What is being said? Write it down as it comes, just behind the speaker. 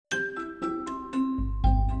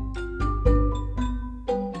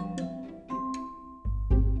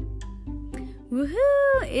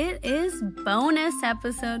Woohoo! It is bonus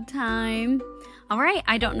episode time. All right,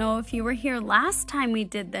 I don't know if you were here last time we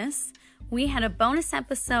did this. We had a bonus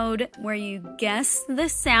episode where you guessed the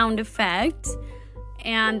sound effect,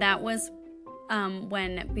 and that was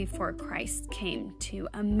before Christ came to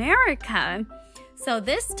America. So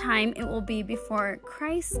this time it will be before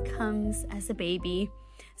Christ comes as a baby.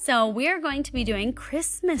 So we are going to be doing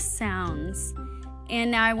Christmas sounds.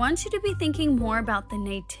 And now I want you to be thinking more about the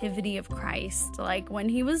nativity of Christ, like when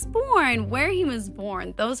he was born, where he was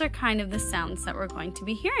born. Those are kind of the sounds that we're going to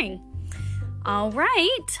be hearing. All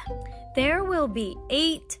right, there will be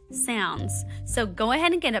 8 sounds. So go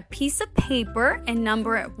ahead and get a piece of paper and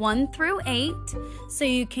number it 1 through 8 so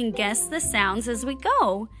you can guess the sounds as we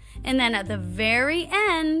go. And then at the very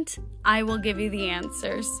end, I will give you the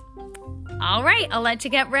answers. All right, I'll let you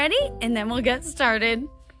get ready and then we'll get started.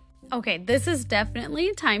 Okay, this is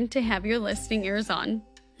definitely time to have your listening ears on.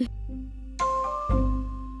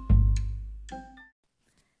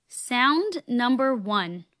 Sound number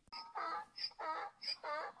 1.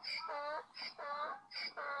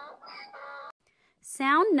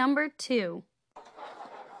 Sound number 2.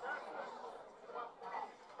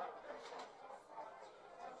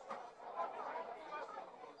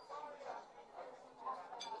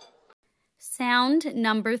 Sound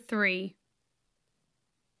number 3.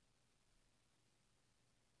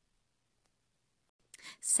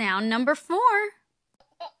 Sound number 4.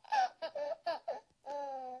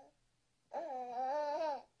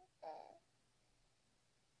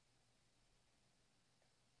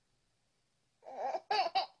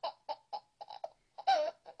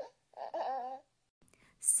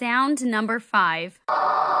 Sound number 5.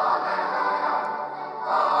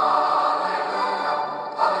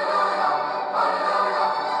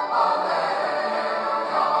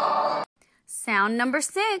 Sound number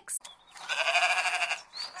 6.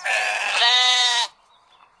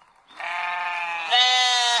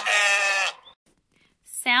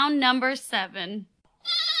 Sound number 7.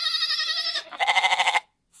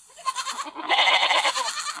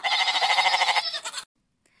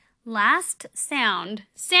 Last sound,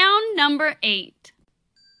 sound number 8.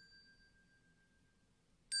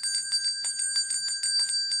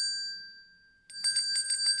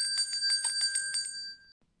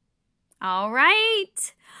 All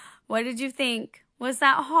right. What did you think? Was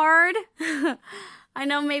that hard? I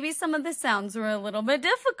know maybe some of the sounds were a little bit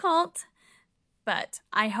difficult, but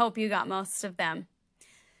I hope you got most of them.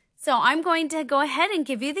 So I'm going to go ahead and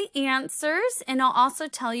give you the answers, and I'll also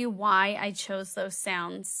tell you why I chose those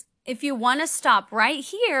sounds. If you want to stop right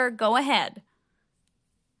here, go ahead.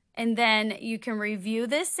 And then you can review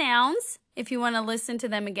the sounds if you want to listen to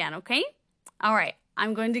them again, okay? All right,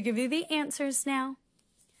 I'm going to give you the answers now.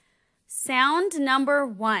 Sound number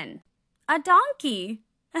 1, a donkey.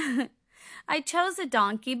 I chose a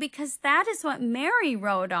donkey because that is what Mary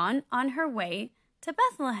rode on her way to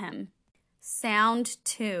Bethlehem. Sound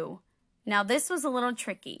 2. Now this was a little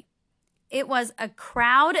tricky. It was a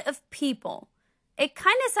crowd of people. It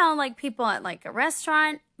kind of sounded like people at like a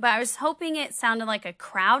restaurant, but I was hoping it sounded like a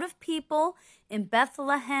crowd of people in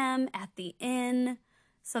Bethlehem at the inn.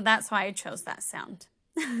 So that's why I chose that sound.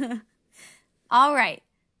 All right.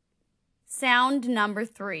 Sound number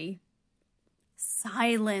 3.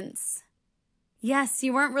 Silence. Yes,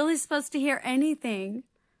 you weren't really supposed to hear anything.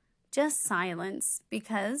 Just silence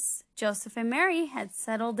because Joseph and Mary had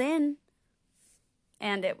settled in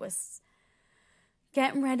and it was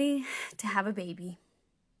getting ready to have a baby.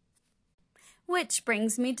 Which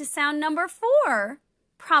brings me to sound number 4,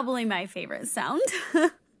 probably my favorite sound.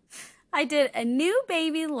 I did a new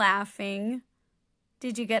baby laughing.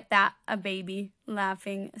 Did you get that? A baby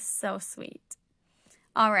laughing. So sweet.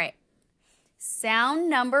 All right. Sound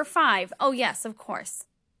number 5. Oh, yes, of course.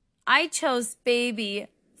 I chose baby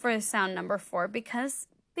for sound number 4 because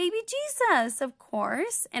baby Jesus, of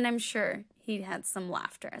course. And I'm sure he had some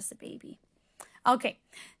laughter as a baby. Okay.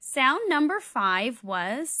 Sound number 5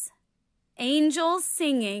 was angels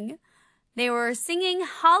singing. They were singing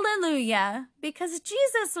hallelujah because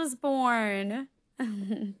Jesus was born.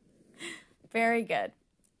 Very good.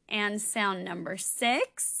 And sound number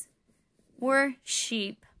 6 were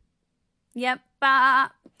sheep. Yep,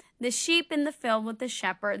 the sheep in the field with the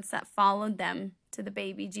shepherds that followed them to the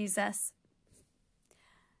baby Jesus.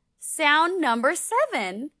 Sound number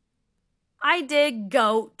 7, I did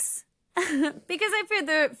goats because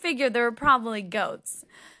I figured there were probably goats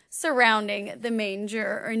surrounding the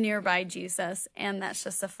manger or nearby Jesus, and that's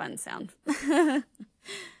just a fun sound.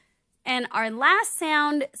 And our last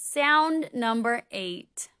sound, sound number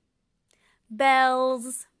 8,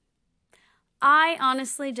 bells. I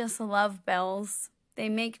honestly just love bells. They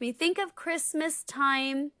make me think of Christmas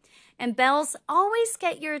time, and bells always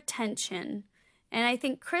get your attention. And I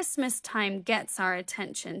think Christmas time gets our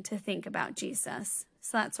attention to think about Jesus.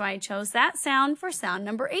 So that's why I chose that sound for sound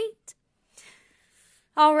number 8.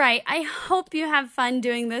 All right, I hope you have fun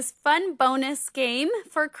doing this fun bonus game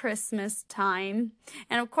for Christmas time.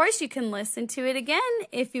 And of course, you can listen to it again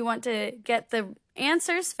if you want to get the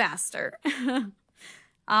answers faster.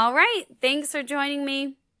 All right, thanks for joining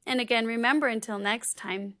me. And again, remember, until next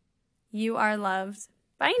time, you are loved.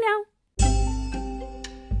 Bye now.